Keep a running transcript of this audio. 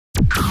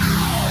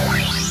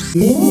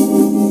Well,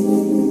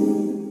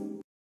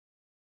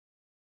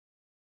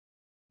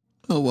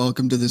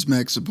 welcome to this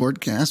Mac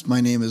Supportcast. My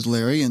name is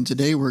Larry, and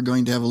today we're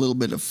going to have a little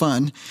bit of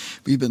fun.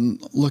 We've been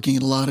looking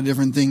at a lot of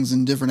different things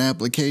in different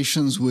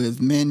applications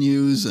with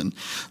menus and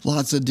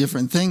lots of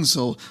different things.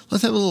 So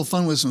let's have a little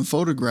fun with some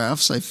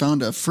photographs. I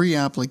found a free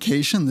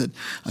application that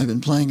I've been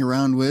playing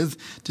around with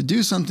to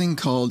do something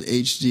called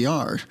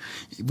HDR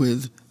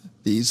with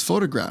these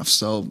photographs.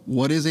 So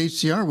what is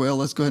HDR? Well,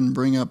 let's go ahead and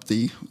bring up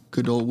the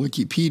good old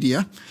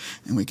Wikipedia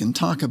and we can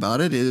talk about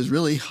it. It is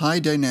really high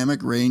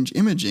dynamic range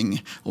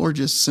imaging, or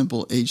just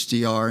simple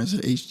HDR as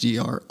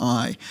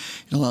HDRI.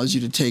 It allows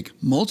you to take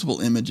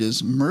multiple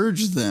images,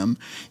 merge them,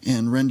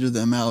 and render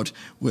them out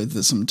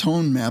with some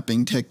tone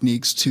mapping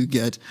techniques to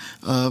get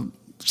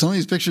some of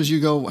these pictures you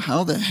go,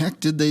 how the heck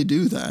did they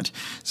do that?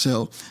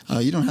 So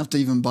you don't have to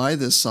even buy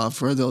this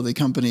software, though the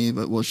company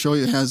that will show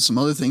you has some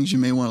other things you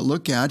may want to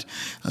look at,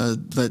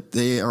 but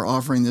they are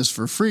offering this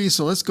for free.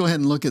 So let's go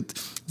ahead and look at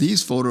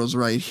these photos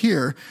right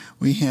here.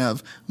 We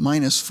have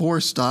 -4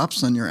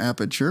 stops on your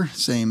aperture,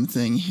 same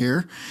thing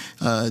here,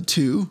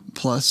 2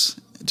 plus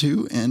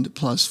 2 and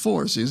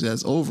 +4. So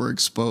that's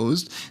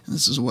overexposed, and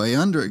this is way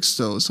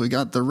underexposed. So we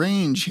got the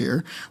range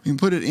here. We can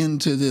put it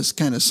into this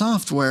kind of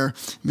software,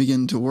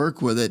 begin to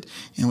work with it,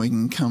 and we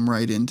can come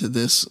right into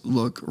this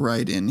look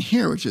right in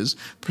here, which is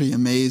pretty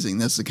amazing.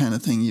 That's the kind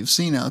of thing you've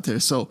seen out there.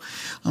 So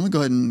I'm going to go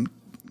ahead and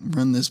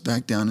run this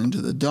back down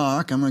into the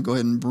dock. I'm going to go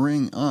ahead and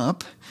bring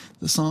up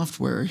the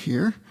software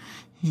here,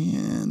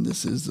 and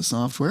this is the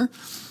software.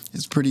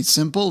 It's pretty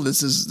simple.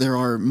 There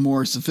are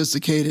more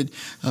sophisticated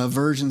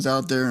versions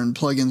out there and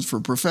plugins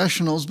for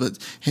professionals, but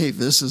hey,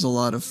 this is a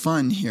lot of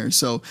fun here.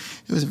 So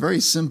it was a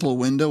very simple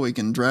window. We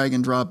can drag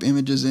and drop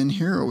images in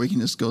here, or we can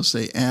just go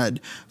say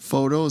add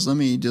photos. Let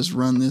me just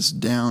run this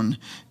down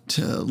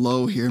to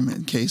low here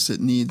in case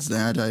it needs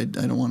that. I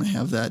don't want to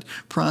have that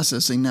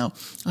processing. Now,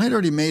 I had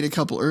already made a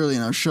couple early,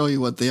 and I'll show you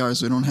what they are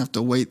so we don't have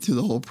to wait through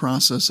the whole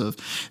process of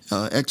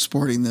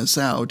exporting this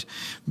out.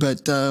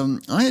 But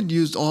I had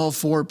used all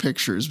 4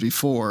 pictures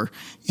before,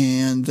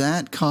 and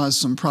that caused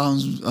some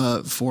problems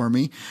for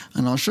me.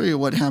 And I'll show you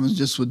what happens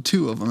just with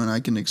 2 of them, and I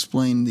can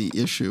explain the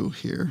issue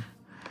here.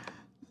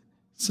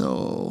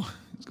 So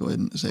let's go ahead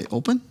and say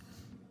open.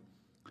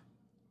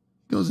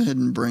 Goes ahead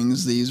and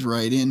brings these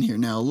right in here.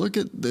 Now look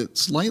at the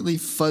slightly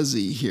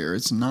fuzzy here.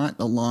 It's not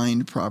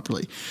aligned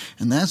properly.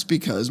 And that's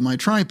because my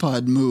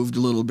tripod moved a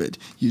little bit.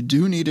 You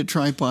do need a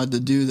tripod to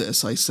do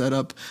this. I set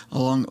up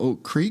along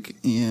Oak Creek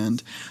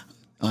and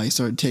I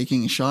started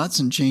taking shots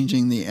and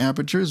changing the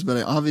apertures, but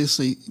I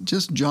obviously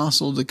just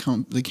jostled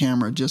the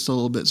camera just a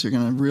little bit. So you're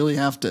going to really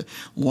have to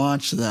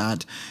watch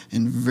that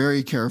and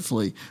very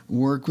carefully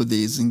work with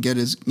these and get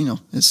as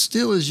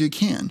still as you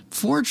can.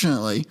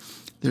 Fortunately,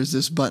 there's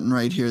this button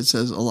right here that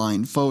says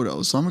Align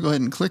Photos. So I'm going to go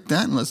ahead and click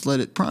that, and let's let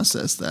it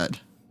process that.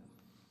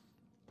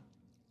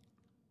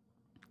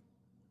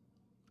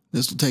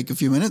 This will take a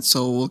few minutes,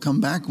 so we'll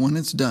come back when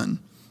it's done.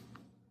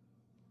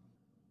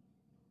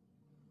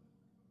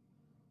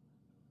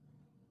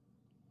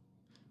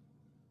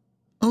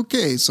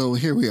 Okay, so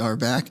here we are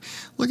back.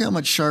 Look how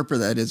much sharper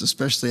that is,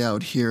 especially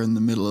out here in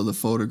the middle of the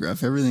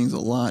photograph. Everything's a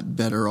lot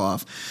better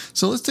off.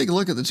 So let's take a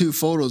look at the 2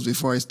 photos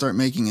before I start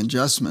making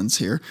adjustments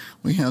here.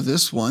 We have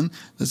this one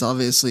that's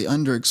obviously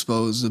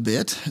underexposed a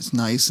bit. It's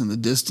nice in the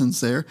distance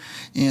there.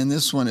 And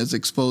this one is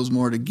exposed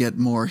more to get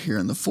more here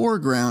in the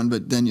foreground,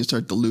 but then you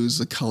start to lose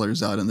the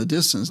colors out in the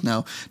distance.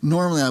 Now,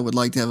 normally I would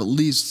like to have at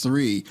least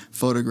 3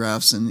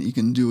 photographs, and you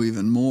can do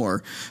even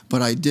more.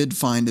 But I did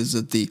find is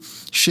that the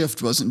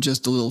shift wasn't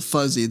just a little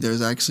fuzzy.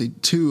 There's actually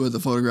 2 of the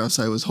photographs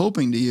I was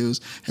hoping to use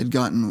had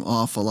gotten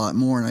off a lot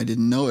more, and I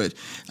didn't know it.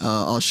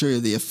 I'll show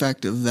you the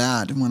effect of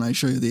that when I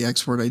show you the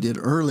export I did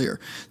earlier.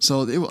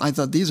 So I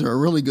thought these are a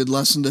really good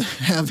lesson to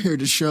have here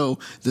to show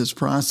this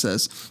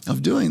process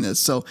of doing this.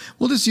 So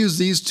we'll just use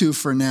these 2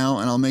 for now,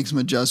 and I'll make some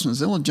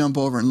adjustments. Then we'll jump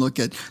over and look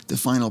at the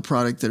final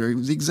product that are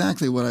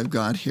exactly what I've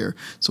got here.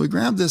 So we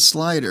grab this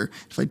slider.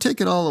 If I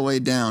take it all the way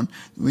down,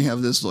 we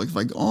have this look. If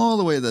I go all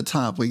the way to the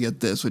top, we get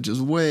this, which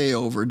is way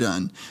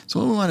overdone. So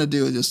what we want to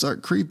do is just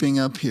start creeping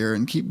up here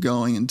and keep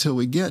going until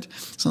we get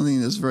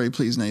something that's very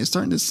pleasing. Now you're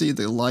starting to see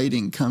the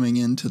lighting coming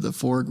into the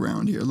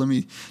foreground here. Let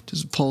me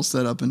just pulse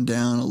that up and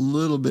down a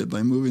little bit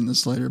by moving the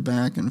slider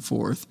back and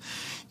forth.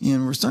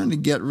 And we're starting to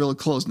get real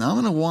close. Now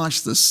I'm going to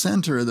watch the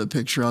center of the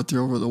picture out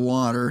there over the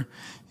water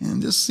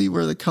and just see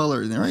where the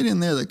color, and right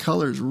in there, the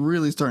color is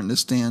really starting to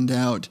stand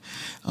out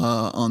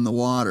on the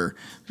water.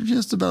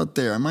 Just about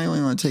there. I might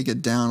only want to take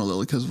it down a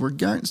little because we're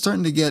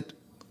starting to get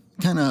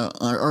kind of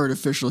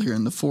artificial here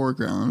in the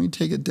foreground. Let me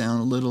take it down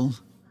a little.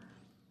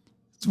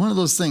 It's one of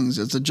those things.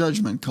 It's a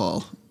judgment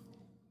call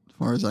as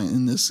far as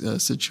in this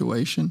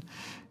situation.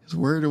 So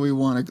where do we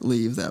want to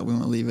leave that? We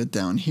want to leave it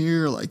down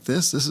here like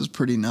this. This is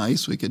pretty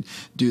nice. We could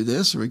do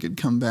this, or we could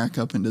come back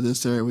up into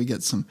this area. We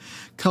get some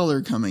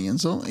color coming in.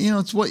 So, you know,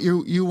 it's what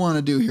you want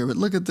to do here. But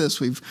look at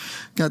this. We've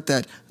got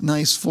that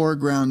nice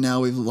foreground now.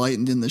 We've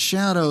lightened in the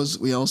shadows.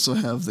 We also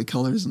have the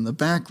colors in the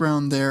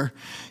background there.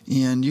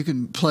 And you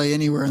can play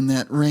anywhere in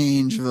that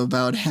range of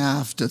about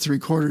half to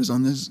 3/4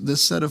 on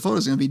this set of photos.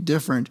 It's going to be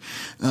different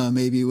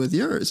maybe with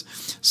yours.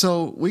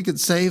 So we could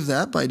save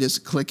that by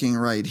just clicking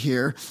right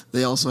here.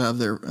 They also have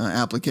their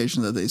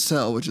application that they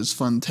sell, which is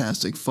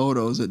Fantastic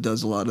Photos. It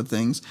does a lot of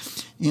things.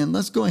 And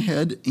let's go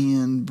ahead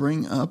and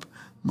bring up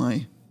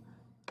my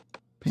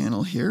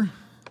panel here,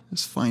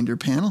 this Finder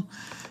panel.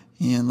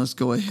 And let's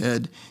go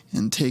ahead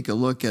and take a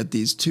look at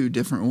these two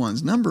different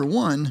ones. Number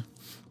one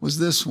was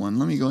this one.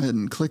 Let me go ahead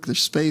and click the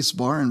space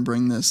bar and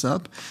bring this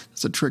up.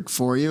 It's a trick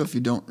for you if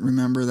you don't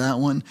remember that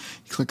one.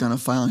 You click on a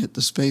file and hit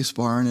the space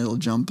bar and it'll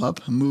jump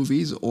up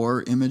movies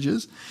or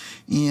images.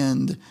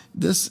 And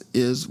this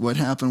is what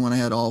happened when I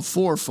had all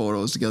 4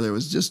 photos together. It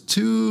was just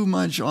too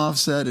much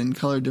offset and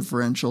color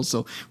differential.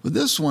 So with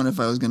this one,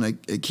 if I was going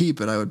to keep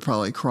it, I would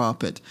probably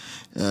crop it.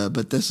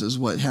 But this is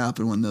what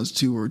happened when those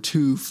two were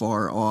too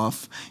far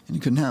off and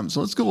it couldn't happen. So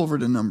let's go over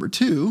to number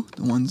 2,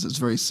 the ones that's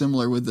very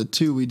similar with the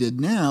 2 we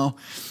did now.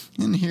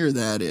 And here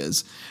that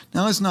is.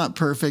 Now it's not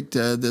perfect.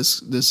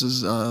 This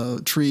is a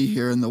tree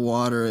here in the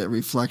water, a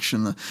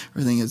reflection,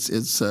 everything.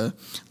 It's a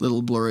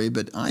little blurry,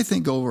 but I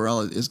think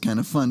overall it is kind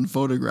of fun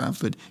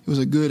photograph. But it was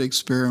a good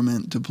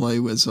experiment to play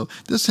with. So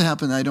this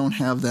happened. I don't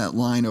have that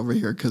line over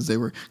here because they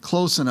were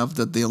close enough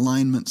that the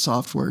alignment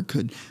software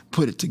could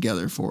put it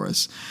together for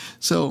us.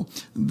 So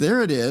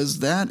there it is.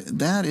 That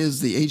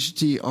is the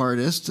HD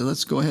Artist. So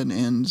let's go ahead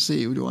and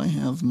see. Do I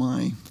have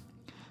my...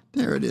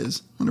 There it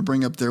is. I'm going to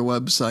bring up their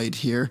website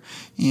here,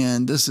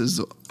 and this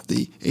is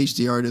the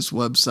HD Artist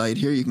website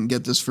here. You can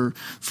get this for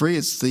free.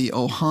 It's the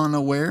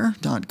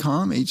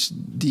ohanaware.com,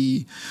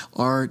 HDRTIST.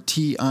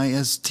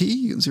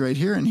 You can see right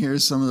here, and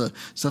here's some of the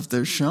stuff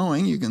they're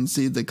showing. You can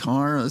see the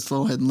car. Let's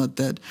go ahead and let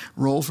that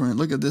roll for a minute.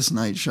 Look at this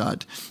night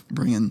shot,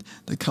 bringing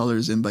the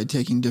colors in by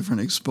taking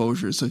different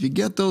exposures. So if you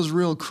get those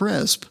real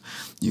crisp,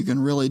 you can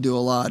really do a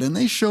lot. And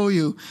they show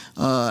you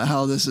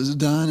how this is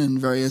done and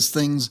various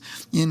things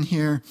in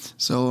here.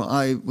 So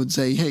I would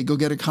say, hey, go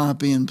get a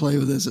copy and play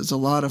with this. It's a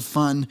lot of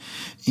fun.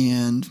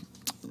 And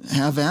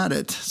have at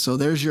it. So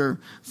there's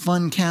your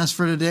fun cast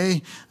for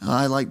today.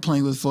 I like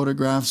playing with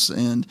photographs,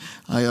 and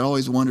I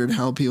always wondered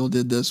how people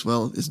did this.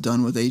 Well, it's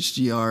done with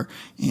HDR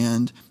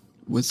and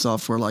with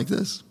software like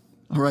this.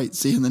 All right,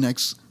 see you in the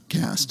next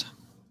cast.